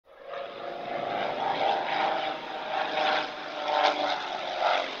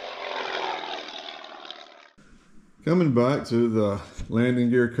Coming back to the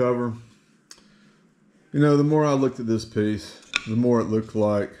landing gear cover, you know, the more I looked at this piece, the more it looked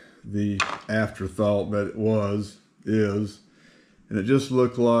like the afterthought that it is, and it just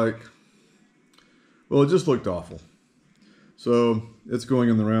looked like, well, it just looked awful. So it's going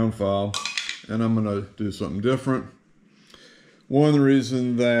in the round file, and I'm gonna do something different. One of the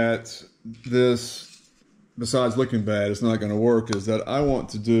reasons that this, besides looking bad, it's not gonna work is that I want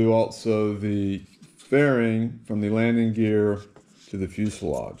to do also the fairing from the landing gear to the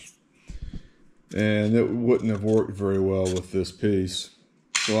fuselage. And it wouldn't have worked very well with this piece.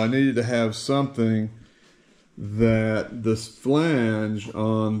 So I needed to have something that this flange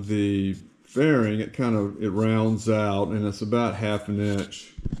on the fairing, it rounds out, and it's about 1/2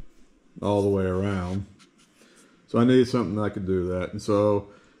 inch all the way around. So I needed something that I could do that. And so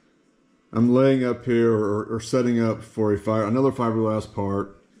I'm laying up here or setting up for another fiberglass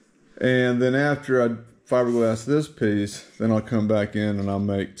part. And then after I fiberglass this piece, then I'll come back in and I'll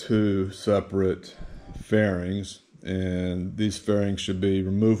make 2 separate fairings. And these fairings should be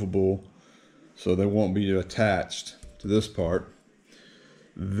removable, so they won't be attached to this part.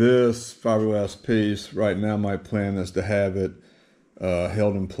 This fiberglass piece, right now my plan is to have it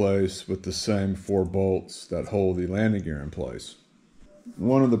held in place with the same 4 bolts that hold the landing gear in place.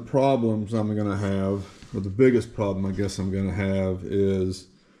 One of the problems I'm going to have, or the biggest problem I guess I'm going to have, is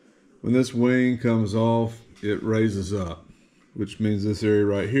when this wing comes off, it raises up, which means this area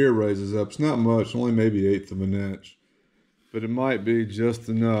right here raises up. It's not much, only maybe 1/8 of an inch, but it might be just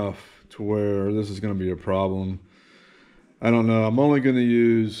enough to where this is going to be a problem. I don't know. I'm only going to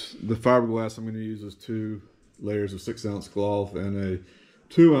use the fiberglass. I'm going to use is 2 layers of 6-ounce cloth and a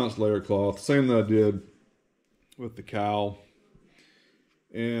 2-ounce layer cloth, same that I did with the cowl.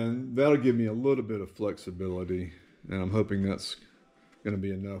 And that'll give me a little bit of flexibility, and I'm hoping that's going to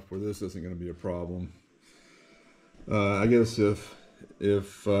be enough where this isn't going to be a problem. I guess if it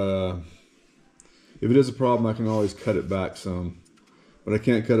is a problem, I can always cut it back some, but I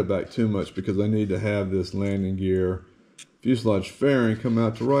can't cut it back too much because I need to have this landing gear fuselage fairing come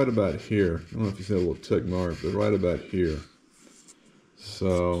out to right about here. I don't know if you see a little tick mark, but right about here.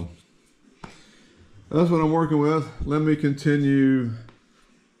 So that's what I'm working with. Let me continue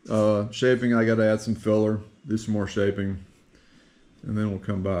shaping. I got to add some filler, do some more shaping, and then we'll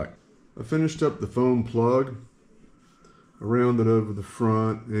come back. I finished up the foam plug. I rounded over the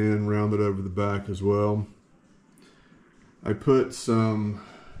front and rounded over the back as well. I put some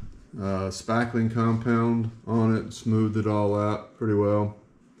spackling compound on it, smoothed it all out pretty well.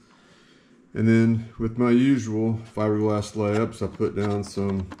 And then with my usual fiberglass layups, I put down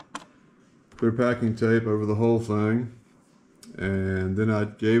some clear packing tape over the whole thing. And then I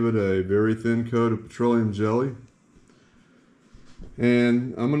gave it a very thin coat of petroleum jelly.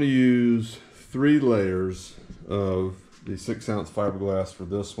 And I'm going to use 3 layers of the 6-ounce fiberglass for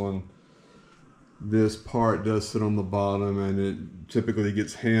this one. This part does sit on the bottom, and it typically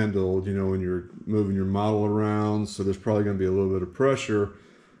gets handled, you know, when you're moving your model around. So there's probably going to be a little bit of pressure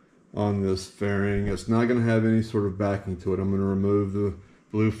on this fairing. It's not going to have any sort of backing to it. I'm going to remove the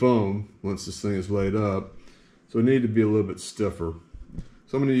blue foam once this thing is laid up. So it needs to be a little bit stiffer.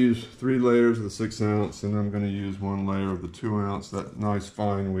 So I'm going to use 3 layers of the 6-ounce, and I'm going to use 1 layer of the 2-ounce. That nice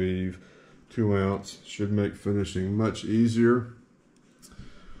fine weave 2-ounce should make finishing much easier.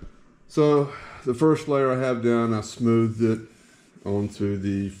 So the first layer I have down, I smoothed it onto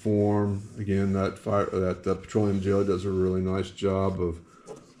the form. Again, that petroleum jelly does a really nice job of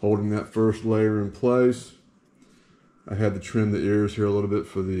holding that first layer in place. I had to trim the ears here a little bit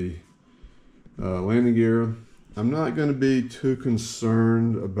for the landing gear. I'm not going to be too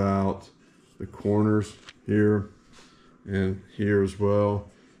concerned about the corners here and here as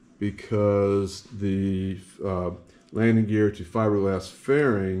well, because the landing gear to fiberglass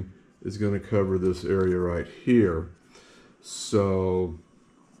fairing is going to cover this area right here. So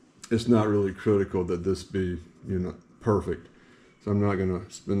it's not really critical that this be, you know, perfect. So I'm not going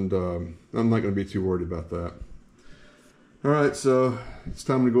to be too worried about that. All right, so it's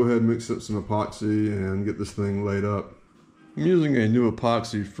time to go ahead and mix up some epoxy and get this thing laid up. I'm using a new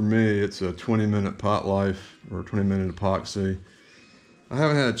epoxy. For me, it's a 20-minute pot life, or 20-minute epoxy. I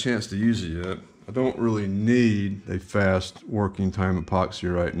haven't had a chance to use it yet. I don't really need a fast working time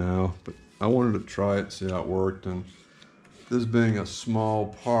epoxy right now, but I wanted to try it, see how it worked. And this being a small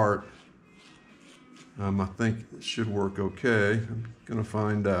part, I think it should work okay. I'm gonna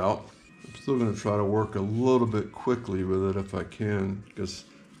find out. I'm still gonna try to work a little bit quickly with it if I can, because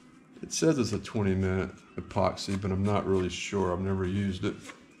it says it's a 20-minute epoxy, but I'm not really sure. I've never used it,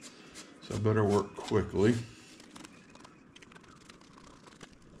 so I better work quickly.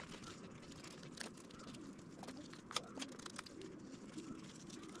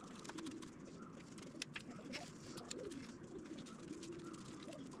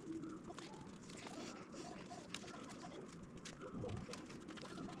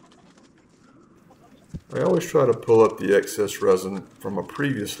 I always try to pull up the excess resin from a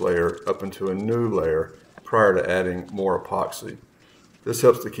previous layer up into a new layer prior to adding more epoxy. This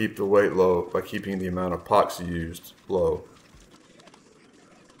helps to keep the weight low by keeping the amount of epoxy used low.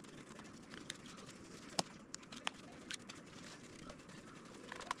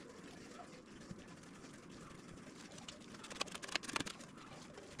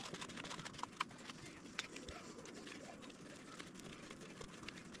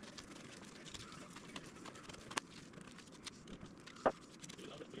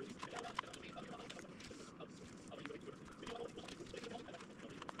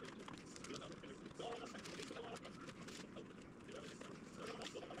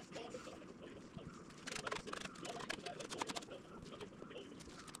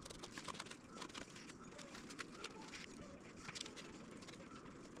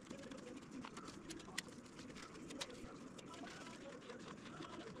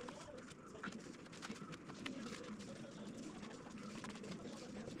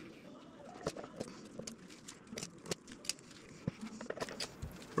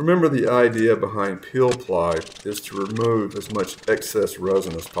 Remember, the idea behind peel ply is to remove as much excess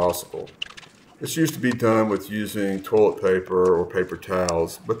resin as possible. This used to be done with using toilet paper or paper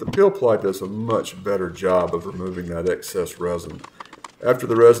towels, but the peel ply does a much better job of removing that excess resin. After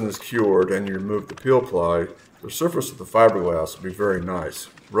the resin is cured and you remove the peel ply, the surface of the fiberglass will be very nice,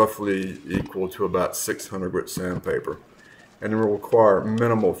 roughly equal to about 600 grit sandpaper, and it will require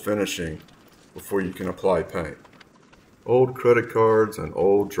minimal finishing before you can apply paint. Old credit cards and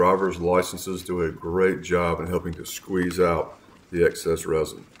old driver's licenses do a great job in helping to squeeze out the excess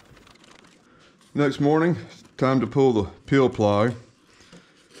resin. Next morning, time to pull the peel ply.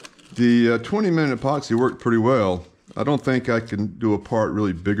 The 20-minute epoxy worked pretty well. I don't think I can do a part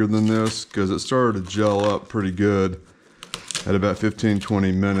really bigger than this because it started to gel up pretty good at about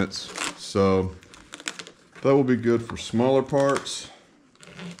 15-20 minutes. So that will be good for smaller parts.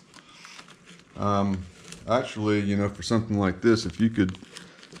 Actually, you know, for something like this, if you could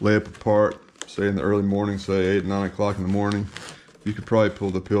lay up a part, say in the early morning, say 8, 9 o'clock in the morning, you could probably pull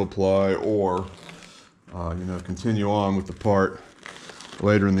the peel ply or, you know, continue on with the part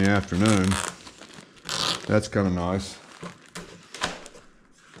later in the afternoon. That's kind of nice.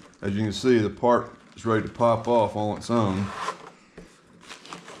 As you can see, the part is ready to pop off on its own.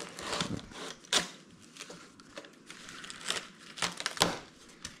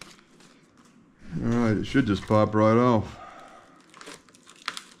 Alright, it should just pop right off.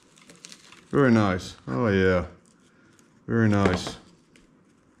 Very nice. Oh yeah. Very nice.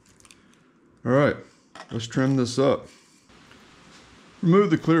 Alright, let's trim this up. Remove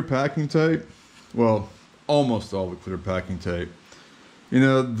the clear packing tape. Well, almost all the clear packing tape. You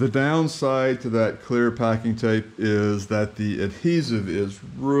know, the downside to that clear packing tape is that the adhesive is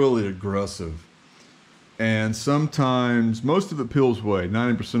really aggressive. And sometimes, most of it peels away,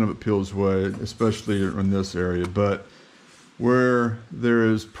 90% of it peels away, especially in this area. But where there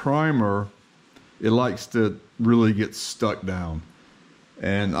is primer, it likes to really get stuck down.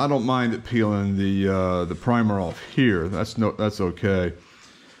 And I don't mind it peeling the primer off here. That's okay.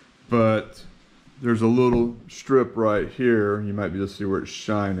 But there's a little strip right here. You might be able to see where it's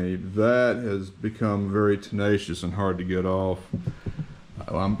shiny. That has become very tenacious and hard to get off.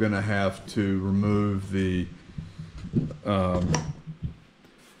 I'm going to have to remove the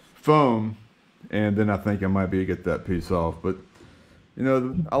foam, and then I think I might be able to get that piece off. But you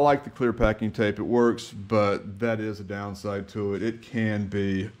know, I like the clear packing tape. It works, but that is a downside to it. It can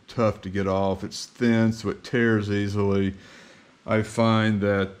be tough to get off. It's thin, so it tears easily. I find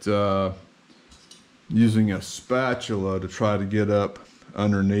that using a spatula to try to get up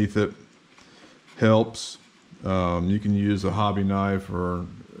underneath it helps. You can use a hobby knife or,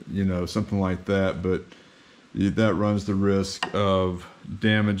 you know, something like that, but that runs the risk of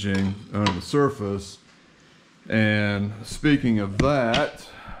damaging under the surface. And speaking of that,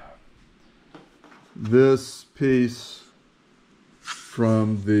 this piece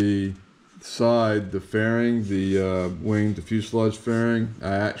from the side, the fairing, the wing, the fuselage fairing,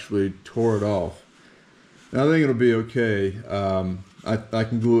 I actually tore it off. Now, I think it'll be okay. I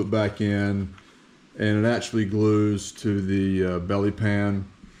can glue it back in, and it actually glues to the belly pan,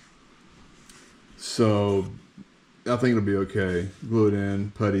 so I think it'll be okay. Glue it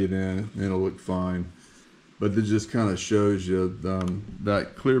in, putty it in, and it'll look fine. But it just kind of shows you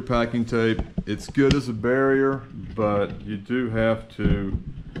that clear packing tape. It's good as a barrier, but you do have to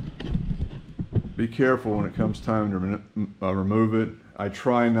be careful when it comes time to remove it. I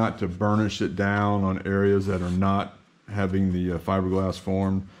try not to burnish it down on areas that are not having the fiberglass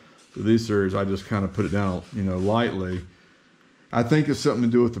formed. So these areas, I just kind of put it down, you know, lightly. I think it's something to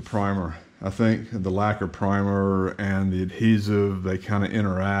do with the primer. I think the lacquer primer and the adhesive, they kind of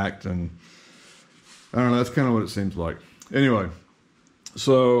interact, and I don't know, that's kind of what it seems like. Anyway,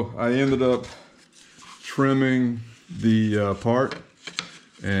 so I ended up trimming the part,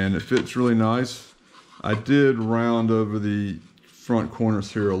 and it fits really nice. I did round over the front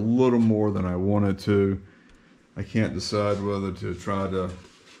corners here a little more than I wanted to. I can't decide whether to try to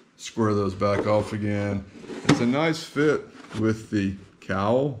square those back off again. It's a nice fit with the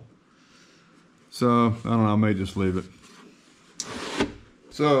cowl. So, I don't know, I may just leave it.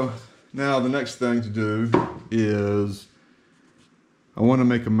 So, now the next thing to do is I want to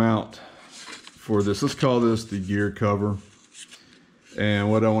make a mount for this. Let's call this the gear cover. And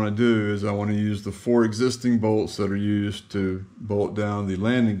what I want to do is I want to use the 4 existing bolts that are used to bolt down the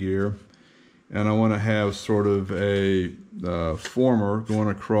landing gear. And I want to have sort of a former going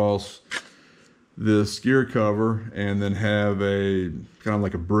across this gear cover, and then have a kind of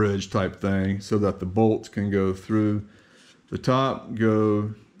like a bridge type thing so that the bolts can go through the top,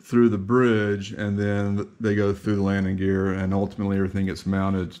 go through the bridge, and then they go through the landing gear, and ultimately everything gets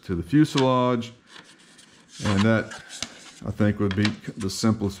mounted to the fuselage. And that, I think, would be the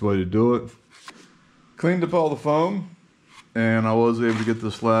simplest way to do it. Cleaned up all the foam, and I was able to get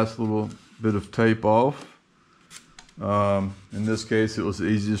this last little bit of tape off. In this case, it was the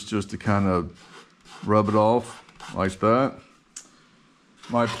easiest just to kind of rub it off like that.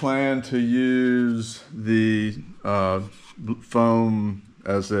 My plan to use the foam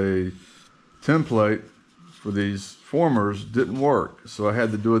as a template for these formers didn't work, so I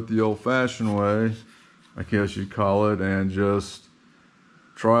had to do it the old-fashioned way, I guess you'd call it, and just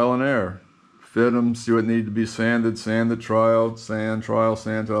trial and error. Fit them, see what needed to be sanded, trial, sand, till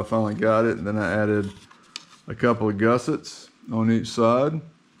I finally got it. And then I added a couple of gussets on each side.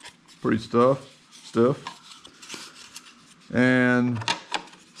 Pretty stiff. And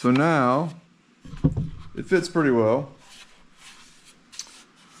so now it fits pretty well.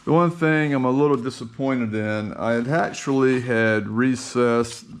 The one thing I'm a little disappointed in, I had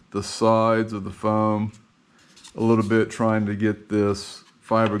recessed the sides of the foam a little bit, trying to get this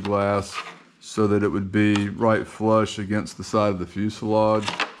fiberglass so that it would be right flush against the side of the fuselage,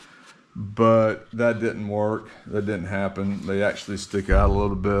 but that didn't work. That didn't happen. They actually stick out a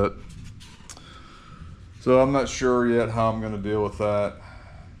little bit. So I'm not sure yet how I'm going to deal with that.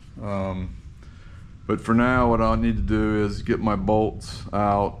 But for now, what I need to do is get my bolts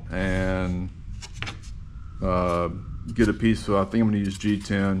out and get a piece of, I think I'm going to use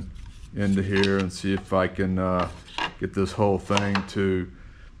G10 into here, and see if I can get this whole thing to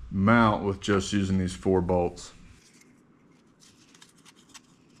mount with just using these 4 bolts.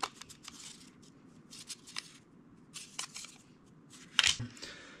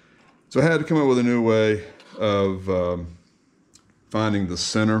 So I had to come up with a new way of finding the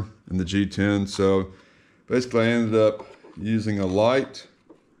center in the G10. So basically I ended up using a light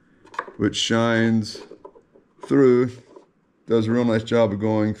which shines through, does a real nice job of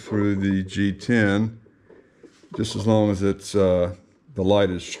going through the G10, just as long as it's the light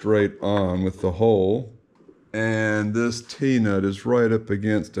is straight on with the hole. And this T-nut is right up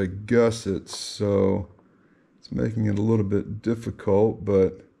against a gusset, so it's making it a little bit difficult,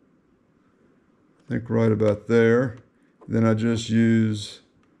 but I think right about there. Then I just use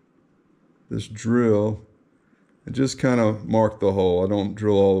this drill and just kind of mark the hole. I don't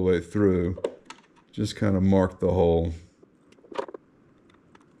drill all the way through, just kind of mark the hole.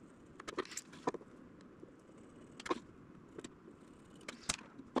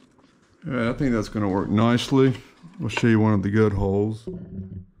 All right, I think that's going to work nicely. I'll show you one of the good holes.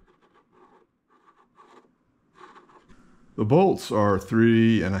 The bolts are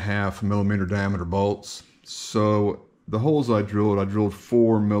 3.5 millimeter diameter bolts. So the holes I drilled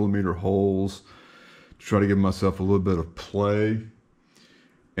 4 millimeter holes to try to give myself a little bit of play.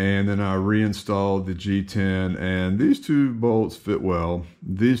 And then I reinstalled the G10, and these 2 bolts fit well.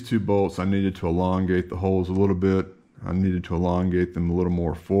 These 2 bolts, I needed to elongate the holes a little bit. I needed to elongate them a little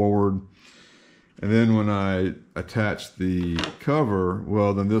more forward. And then when I attached the cover,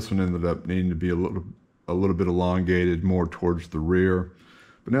 well, then this one ended up needing to be a little bit elongated more towards the rear.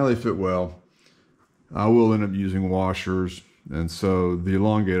 But now they fit well. I will end up using washers, and so the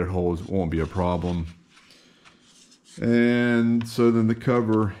elongated holes won't be a problem. And so then the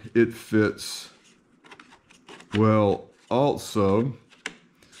cover, it fits well also.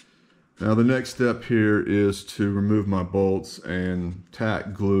 Now the next step here is to remove my bolts and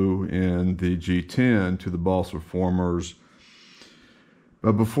tack glue in the G10 to the balsa formers.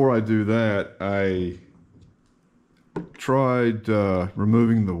 But before I do that, I tried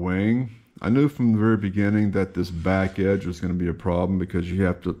removing the wing. I knew from the very beginning that this back edge was going to be a problem because you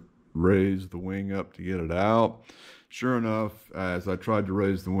have to raise the wing up to get it out. Sure enough, as I tried to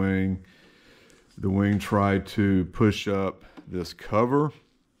raise the wing tried to push up this cover.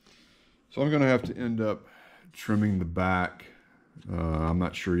 So I'm going to have to end up trimming the back. I'm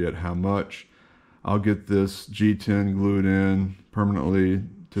not sure yet how much. I'll get this G10 glued in permanently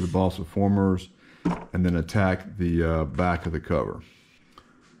to the balsa formers and then attack the back of the cover.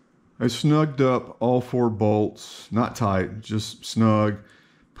 I snugged up all 4 bolts, not tight, just snug,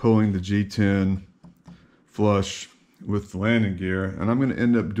 pulling the G10 flush with the landing gear, and I'm going to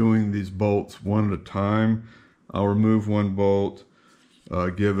end up doing these bolts one at a time. I'll remove one bolt,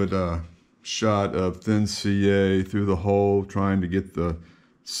 give it a shot of thin CA through the hole, trying to get the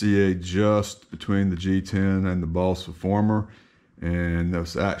CA just between the G10 and the balsa former, and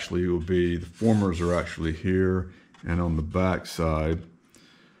this actually will be, the formers are actually here and on the back side.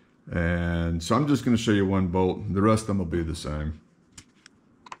 And so I'm just going to show you one bolt. The rest of them will be the same.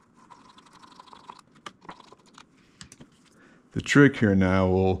 The trick here now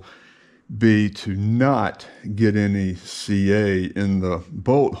will be to not get any CA in the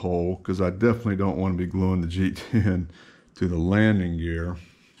bolt hole, because I definitely don't want to be gluing the G10 to the landing gear.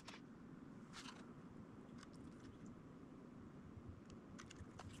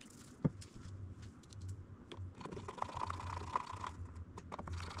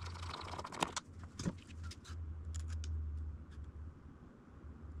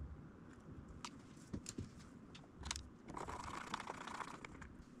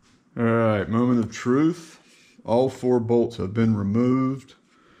 All right, moment of truth. All 4 bolts have been removed.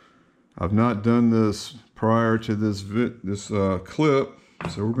 I've not done this prior to this clip,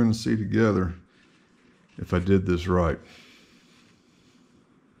 so we're going to see together if I did this right.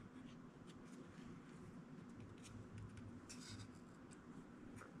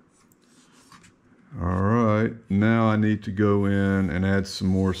 All right, now I need to go in and add some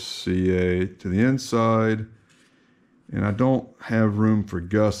more CA to the inside. And I don't have room for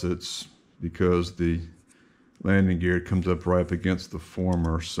gussets because the landing gear comes up right up against the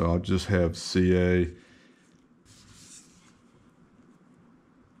former, so I'll just have CA.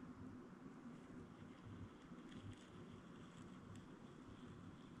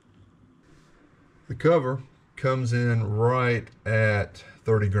 The cover comes in right at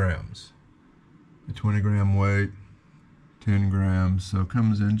 30 grams. A 20-gram weight, 10 grams, so it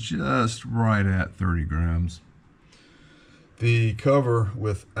comes in just right at 30 grams. The cover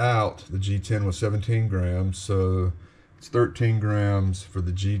without the G10 was 17 grams, so it's 13 grams for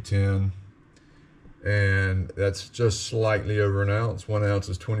the G10, and that's just slightly over an ounce. 1 ounce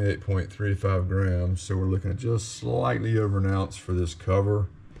is 28.35 grams, so we're looking at just slightly over an ounce for this cover.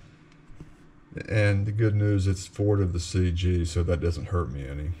 And the good news, it's forward of the CG, so that doesn't hurt me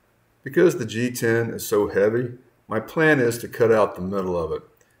any. Because the G10 is so heavy, my plan is to cut out the middle of it.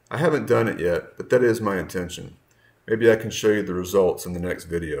 I haven't done it yet, but that is my intention. Maybe I can show you the results in the next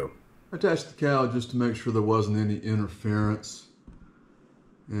video. I attached the cowl just to make sure there wasn't any interference.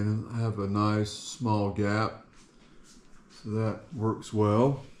 And I have a nice small gap, so that works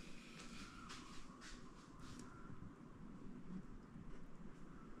well.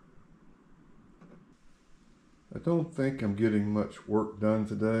 I don't think I'm getting much work done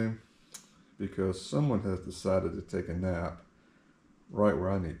today because someone has decided to take a nap right where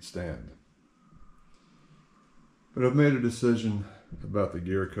I need to stand. But I've made a decision about the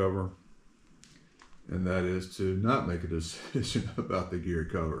gear cover, and that is to not make a decision about the gear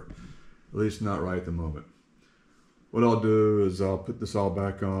cover, at least not right at the moment. What I'll do is I'll put this all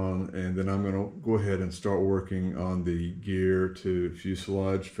back on, and then I'm going to go ahead and start working on the gear to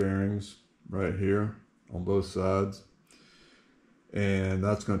fuselage fairings right here on both sides. And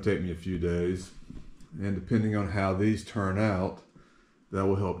that's going to take me a few days. And depending on how these turn out, that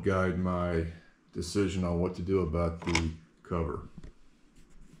will help guide my decision on what to do about the cover.